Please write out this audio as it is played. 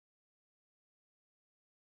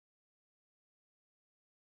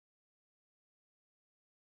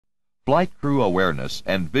Flight crew awareness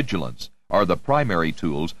and vigilance are the primary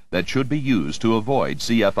tools that should be used to avoid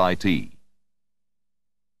CFIT.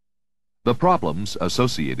 The problems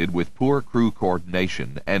associated with poor crew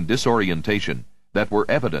coordination and disorientation that were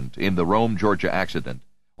evident in the Rome, Georgia accident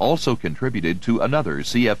also contributed to another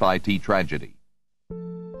CFIT tragedy.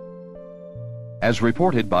 As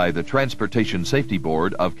reported by the Transportation Safety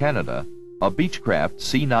Board of Canada, a Beechcraft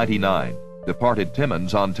C-99 departed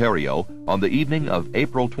Timmins, Ontario on the evening of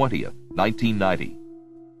April 20th, 1990.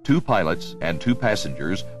 2 pilots and 2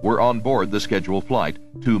 passengers were on board the scheduled flight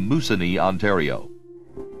to Moosonee, Ontario.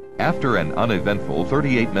 After an uneventful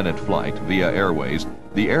 38-minute flight via airways,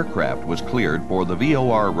 the aircraft was cleared for the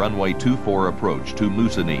VOR runway 24 approach to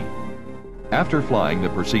Moosonee. After flying the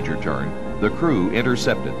procedure turn, the crew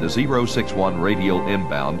intercepted the 061 radial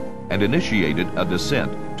inbound and initiated a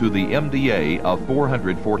descent to the MDA of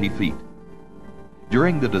 440 feet.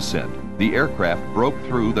 During the descent, the aircraft broke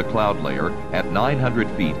through the cloud layer at 900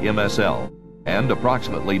 feet MSL and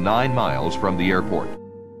approximately 9 miles from the airport.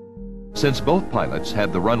 Since both pilots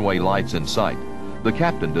had the runway lights in sight, the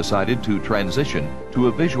captain decided to transition to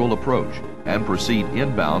a visual approach and proceed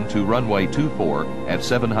inbound to runway 24 at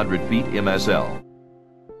 700 feet MSL.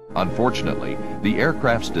 Unfortunately, the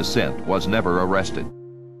aircraft's descent was never arrested.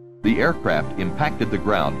 The aircraft impacted the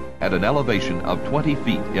ground at an elevation of 20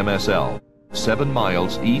 feet MSL, 7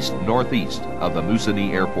 miles east-northeast of the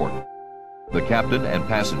Moosonee airport. The captain and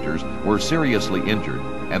passengers were seriously injured,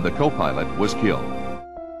 and the co-pilot was killed.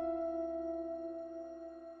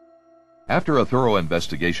 After a thorough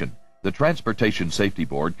investigation, the Transportation Safety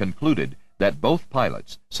Board concluded that both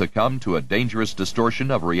pilots succumbed to a dangerous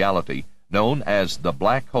distortion of reality known as the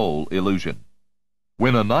black hole illusion.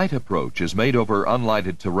 When a night approach is made over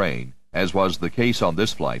unlighted terrain, as was the case on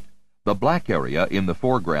this flight, the black area in the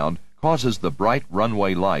foreground causes the bright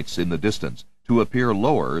runway lights in the distance to appear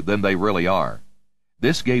lower than they really are.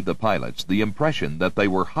 This gave the pilots the impression that they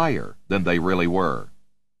were higher than they really were.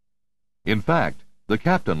 In fact, the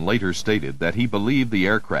captain later stated that he believed the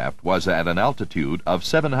aircraft was at an altitude of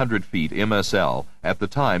 700 feet MSL at the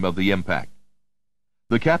time of the impact.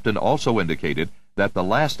 The captain also indicated that the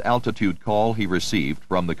last altitude call he received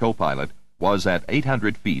from the co-pilot was at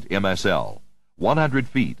 800 feet MSL, 100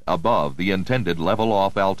 feet above the intended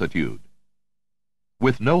level-off altitude.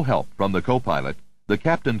 With no help from the co-pilot, the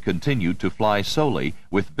captain continued to fly solely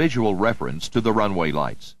with visual reference to the runway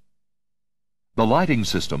lights. The lighting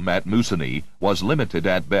system at Moosonee was limited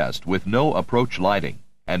at best with no approach lighting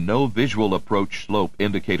and no visual approach slope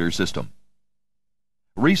indicator system.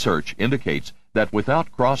 Research indicates that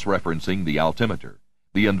without cross-referencing the altimeter,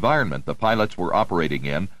 the environment the pilots were operating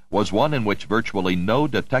in was one in which virtually no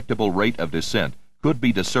detectable rate of descent could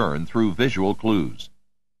be discerned through visual clues.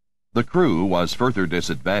 The crew was further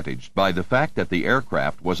disadvantaged by the fact that the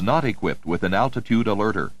aircraft was not equipped with an altitude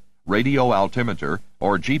alerter, radio altimeter,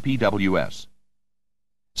 or GPWS.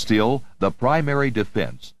 Still, the primary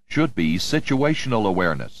defense should be situational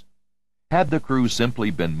awareness. Had the crew simply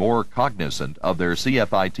been more cognizant of their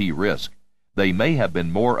CFIT risk, they may have been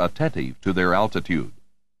more attentive to their altitude.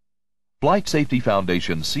 Flight Safety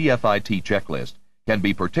Foundation's CFIT checklist can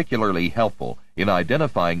be particularly helpful in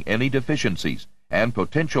identifying any deficiencies and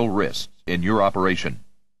potential risks in your operation.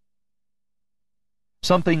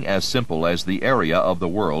 Something as simple as the area of the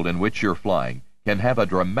world in which you're flying can have a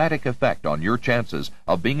dramatic effect on your chances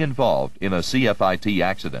of being involved in a CFIT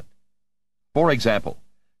accident. For example,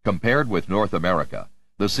 compared with North America,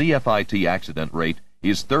 the CFIT accident rate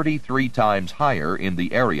is 33 times higher in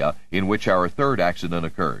the area in which our third accident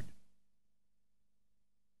occurred.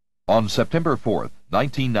 On September 4th,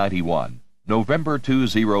 1991, November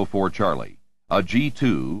 204 Charlie, a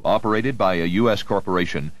G-2 operated by a U.S.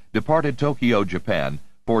 corporation departed Tokyo, Japan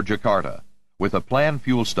for Jakarta with a planned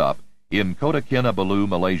fuel stop in Kota Kinabalu,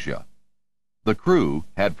 Malaysia. The crew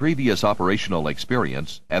had previous operational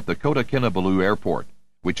experience at the Kota Kinabalu airport,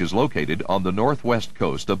 which is located on the northwest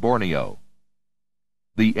coast of Borneo.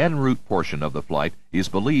 The en route portion of the flight is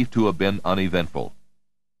believed to have been uneventful.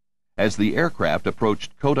 As the aircraft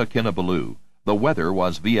approached Kota Kinabalu, the weather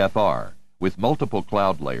was VFR, with multiple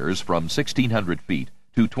cloud layers from 1,600 feet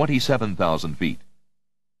to 27,000 feet.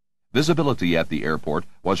 Visibility at the airport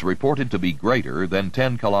was reported to be greater than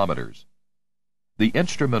 10 kilometers. The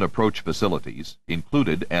instrument approach facilities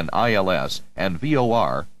included an ILS and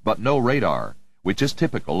VOR, but no radar, which is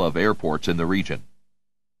typical of airports in the region.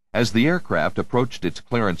 As the aircraft approached its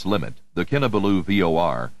clearance limit, the Kinabalu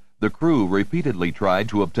VOR, the crew repeatedly tried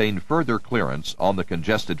to obtain further clearance on the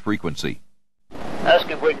congested frequency. Ask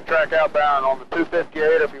if we can track outbound on the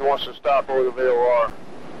 258 if he wants to stop over the VOR.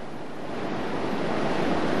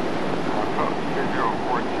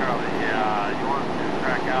 204 Charlie.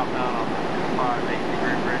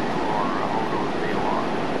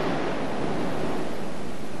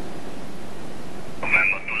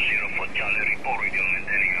 for Charlie, report radio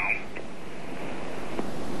maintaining now.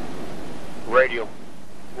 Radio.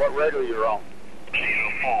 What radio you're on?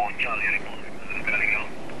 04 Charlie, report maintaining now.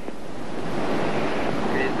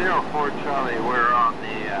 Okay, 04 Charlie, we're on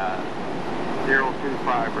the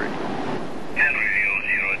 025 radio. And radio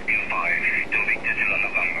 025 to Victor Zulu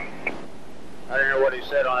November. I didn't know what he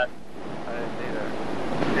said on it. I didn't see that.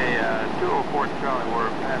 Okay, 204 Charlie, we're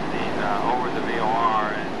passing over the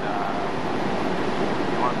VOR, and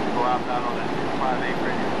you want us to go outbound on that 258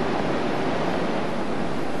 radio?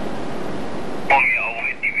 On the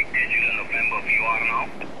away to Victor Zulu November VOR now.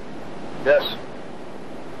 Yes.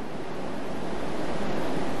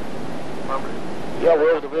 Affirmative. Yeah,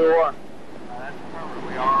 where's the VOR? That's affirmative.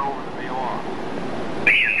 We are over the VOR.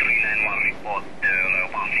 Station 391 report low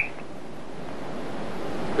passing.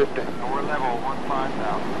 50. And we're level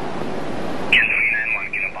 15,000. Station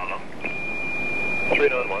 391 Kilo Palo.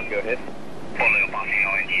 391, go ahead. Follow passing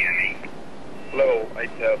now in DME. Level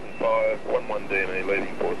 8005, 11 DME,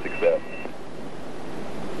 leading 46000.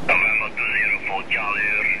 November 204 Charlie,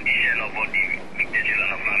 descend over the Victor Zulu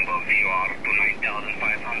November VOR to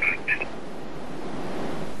 9,500.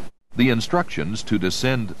 The instructions to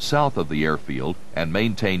descend south of the airfield and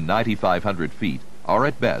maintain 9,500 feet are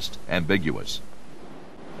at best ambiguous.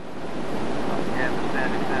 Again, the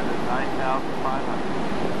standing descent is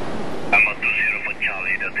 9,500. Number 20 for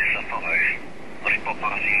Charlie, that is a follow. Report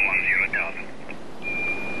passing 10,000.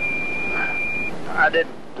 I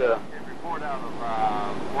didn't, Report out of 10,000.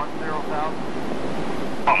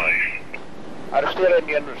 Follow. I still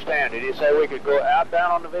didn't understand. Did he say we could go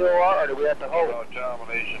outbound on the VOR, or do we have to hold?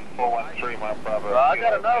 Termination 413, my brother. Well, I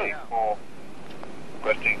gotta know.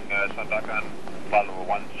 Requesting Sandakan, follow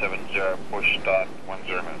 170, push start 10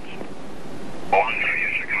 minutes.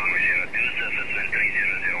 13 economy 02, surface wind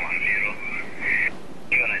 30010.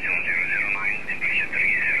 Unit 1009, temperature 30.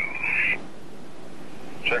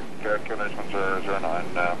 Check, Unit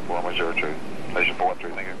 1009, 4102, station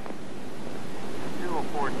 413, thank you.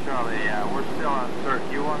 204 Charlie, we're still uncertain.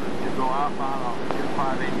 You want us to go outbound on the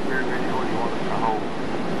 258 clear video, or do you want us to hold?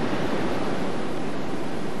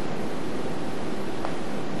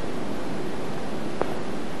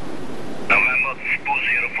 November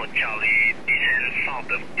 20 for Charlie, descend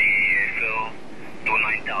south of the airfield to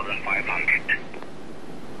 9,500.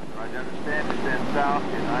 I understand descend south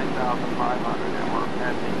to 9,500, and we're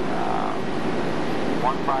passing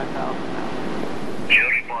 15,000 now. Your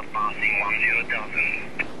report passing 10,000.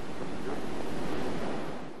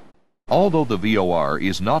 Although the VOR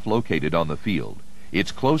is not located on the field,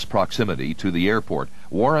 its close proximity to the airport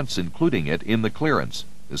warrants including it in the clearance,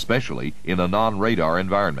 especially in a non-radar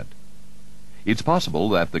environment. It's possible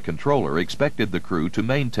that the controller expected the crew to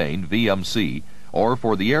maintain VMC or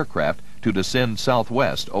for the aircraft to descend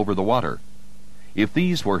southwest over the water. If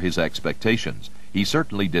these were his expectations, he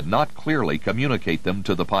certainly did not clearly communicate them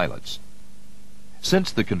to the pilots.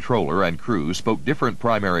 Since the controller and crew spoke different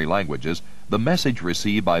primary languages, the message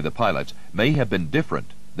received by the pilots may have been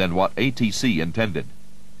different than what ATC intended.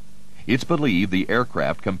 It's believed the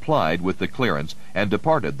aircraft complied with the clearance and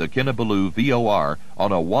departed the Kinabalu VOR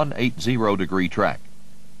on a 180-degree track.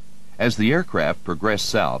 As the aircraft progressed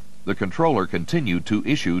south, the controller continued to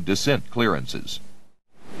issue descent clearances.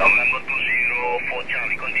 November 20 for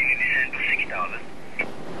Charlie, continue descent to 6,000.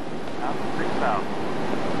 Out to 6,000.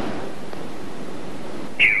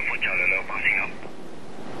 0 for Charlie, low passing up.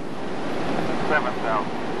 7,000.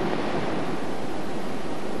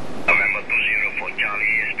 November 20 for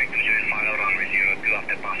Charlie, expect to join final runway 02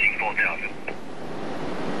 after passing 4,000.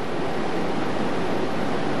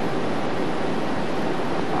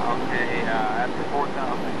 Okay, after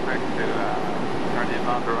 4,000, expect to turn in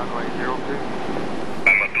onto runway 02.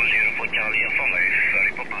 November 20 for Charlie, affirmative,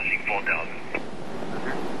 report passing 4,000.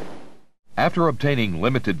 After obtaining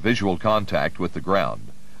limited visual contact with the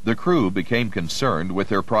ground, the crew became concerned with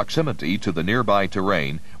their proximity to the nearby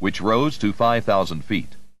terrain, which rose to 5,000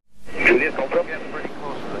 feet. Julius, confirm. Getting pretty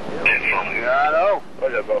close to the hill. Yeah, I know.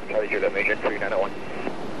 Roger, Golf Charlie, Juliet, Major 391.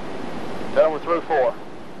 Tell him we're through 4.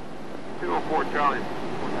 204 Charlie.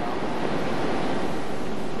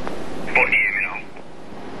 40 now.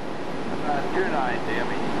 290, I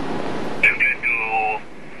mean. Clear to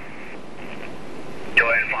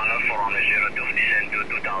join final for runway 02, descend to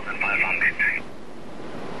 2,500.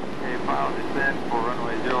 Okay, final descent for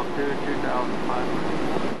runway 02,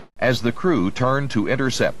 2,500. As the crew turned to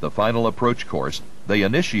intercept the final approach course, they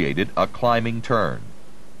initiated a climbing turn.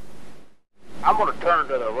 I'm going to turn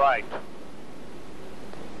to the right.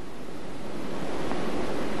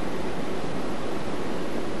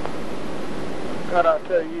 God, I'll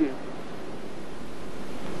tell you.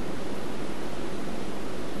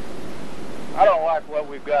 what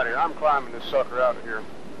we've got here. I'm climbing this sucker out of here.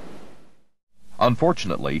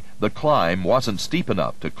 Unfortunately, the climb wasn't steep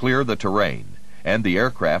enough to clear the terrain, and the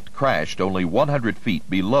aircraft crashed only 100 feet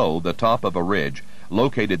below the top of a ridge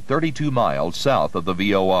located 32 miles south of the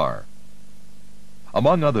VOR.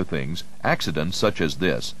 Among other things, accidents such as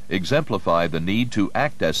this exemplify the need to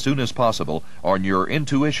act as soon as possible on your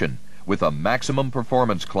intuition with a maximum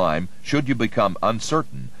performance climb should you become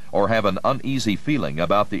uncertain or have an uneasy feeling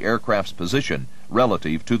about the aircraft's position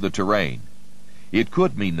relative to the terrain. It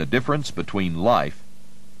could mean the difference between life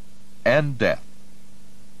and death.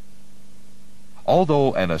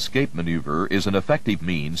 Although an escape maneuver is an effective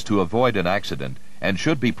means to avoid an accident and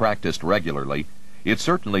should be practiced regularly, it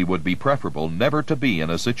certainly would be preferable never to be in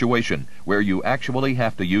a situation where you actually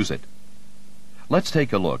have to use it. Let's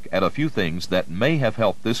take a look at a few things that may have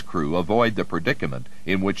helped this crew avoid the predicament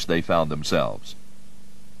in which they found themselves.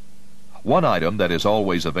 One item that is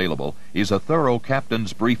always available is a thorough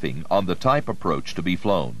captain's briefing on the type approach to be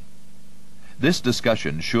flown. This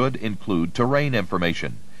discussion should include terrain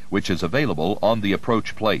information, which is available on the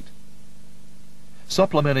approach plate.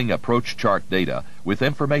 Supplementing approach chart data with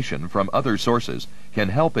information from other sources can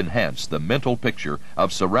help enhance the mental picture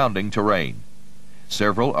of surrounding terrain.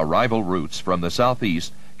 Several arrival routes from the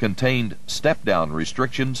southeast contained step-down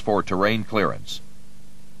restrictions for terrain clearance.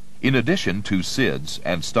 In addition to SIDs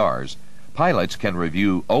and STARS, pilots can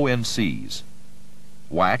review ONCs,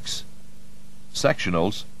 WACs,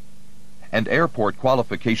 sectionals, and airport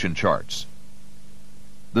qualification charts.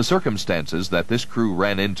 The circumstances that this crew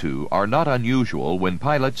ran into are not unusual when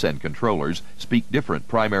pilots and controllers speak different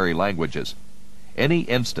primary languages. Any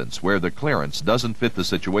instance where the clearance doesn't fit the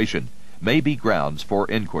situation may be grounds for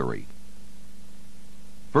inquiry.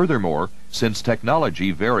 Furthermore, since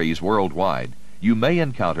technology varies worldwide, you may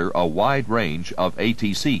encounter a wide range of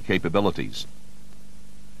ATC capabilities.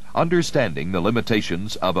 Understanding the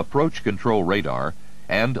limitations of approach control radar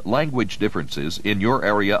and language differences in your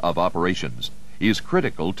area of operations is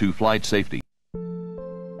critical to flight safety.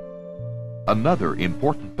 Another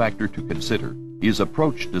important factor to consider is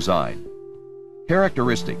approach design.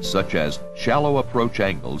 Characteristics such as shallow approach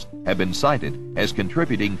angles have been cited as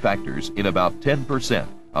contributing factors in about 10%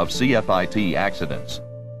 of CFIT accidents.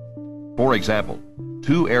 For example,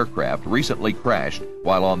 2 aircraft recently crashed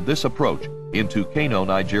while on this approach into Kano,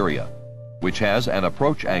 Nigeria, which has an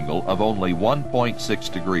approach angle of only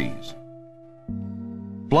 1.6 degrees.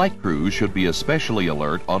 Flight crews should be especially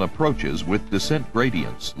alert on approaches with descent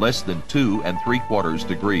gradients less than 2 3/4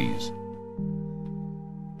 degrees.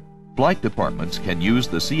 Flight departments can use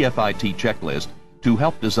the CFIT checklist to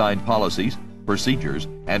help design policies, procedures,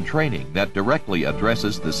 and training that directly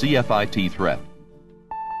addresses the CFIT threat.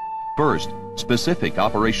 First, specific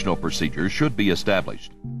operational procedures should be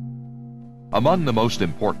established. Among the most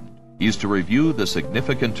important is to review the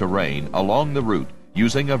significant terrain along the route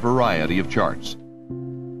using a variety of charts.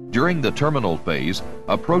 During the terminal phase,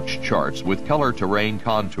 approach charts with color terrain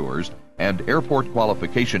contours and airport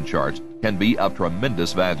qualification charts can be of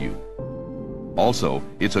tremendous value. Also,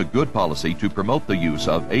 it's a good policy to promote the use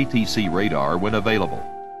of ATC radar when available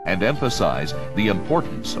and emphasize the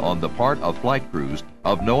importance on the part of flight crews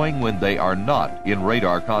of knowing when they are not in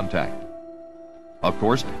radar contact. Of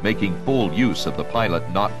course, making full use of the pilot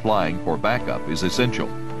not flying for backup is essential,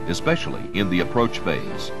 especially in the approach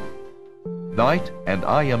phase. Night and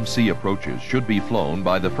IMC approaches should be flown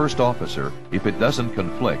by the first officer if it doesn't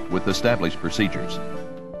conflict with established procedures.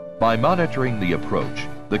 By monitoring the approach,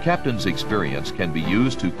 the captain's experience can be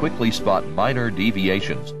used to quickly spot minor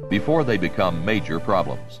deviations before they become major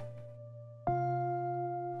problems.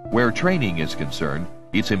 Where training is concerned,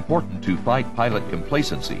 it's important to fight pilot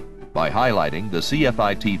complacency by highlighting the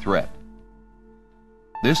CFIT threat.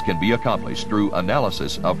 This can be accomplished through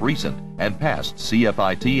analysis of recent and past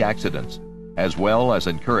CFIT accidents, as well as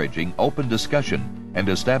encouraging open discussion and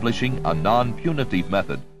establishing a non-punitive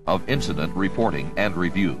method of incident reporting and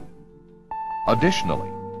review. Additionally,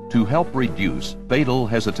 to help reduce fatal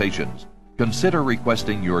hesitations, consider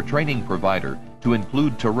requesting your training provider to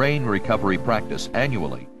include terrain recovery practice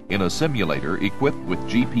annually in a simulator equipped with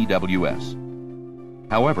GPWS.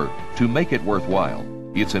 However, to make it worthwhile,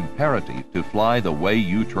 it's imperative to fly the way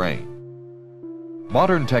you train.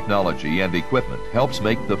 Modern technology and equipment helps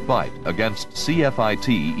make the fight against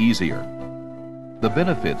CFIT easier. The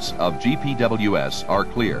benefits of GPWS are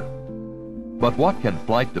clear. But what can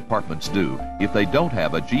flight departments do if they don't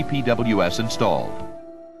have a GPWS installed?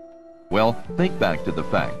 Well, think back to the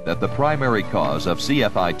fact that the primary cause of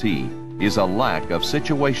CFIT is a lack of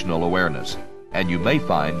situational awareness, and you may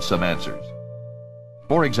find some answers.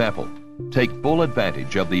 For example, take full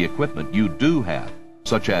advantage of the equipment you do have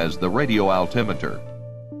such as the radio altimeter.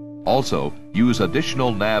 Also, use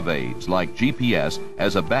additional nav aids like GPS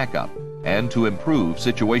as a backup and to improve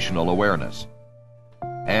situational awareness.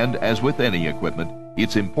 And as with any equipment,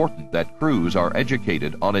 it's important that crews are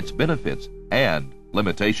educated on its benefits and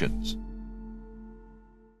limitations.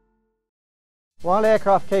 While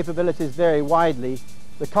aircraft capabilities vary widely,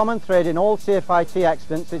 the common thread in all CFIT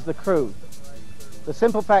accidents is the crew. The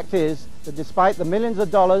simple fact is that despite the millions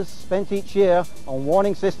of dollars spent each year on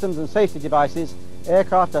warning systems and safety devices,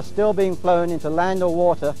 aircraft are still being flown into land or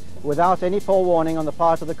water without any forewarning on the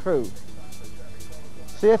part of the crew.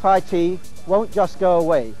 CFIT won't just go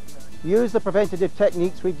away. Use the preventative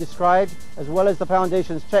techniques we've described as well as the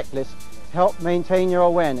Foundation's checklist to help maintain your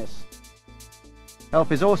awareness.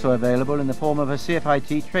 Help is also available in the form of a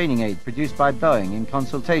CFIT training aid produced by Boeing in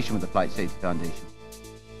consultation with the Flight Safety Foundation.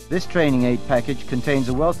 This training aid package contains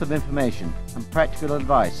a wealth of information and practical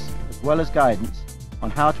advice as well as guidance on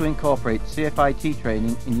how to incorporate CFIT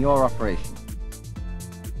training in your operation.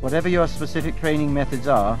 Whatever your specific training methods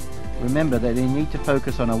are, remember that they need to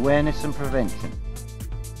focus on awareness and prevention.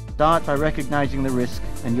 Start by recognizing the risk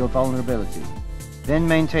and your vulnerability. Then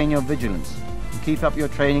maintain your vigilance and keep up your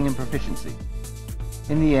training and proficiency.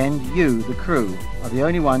 In the end, you, the crew, are the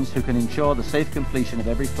only ones who can ensure the safe completion of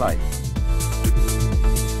every flight.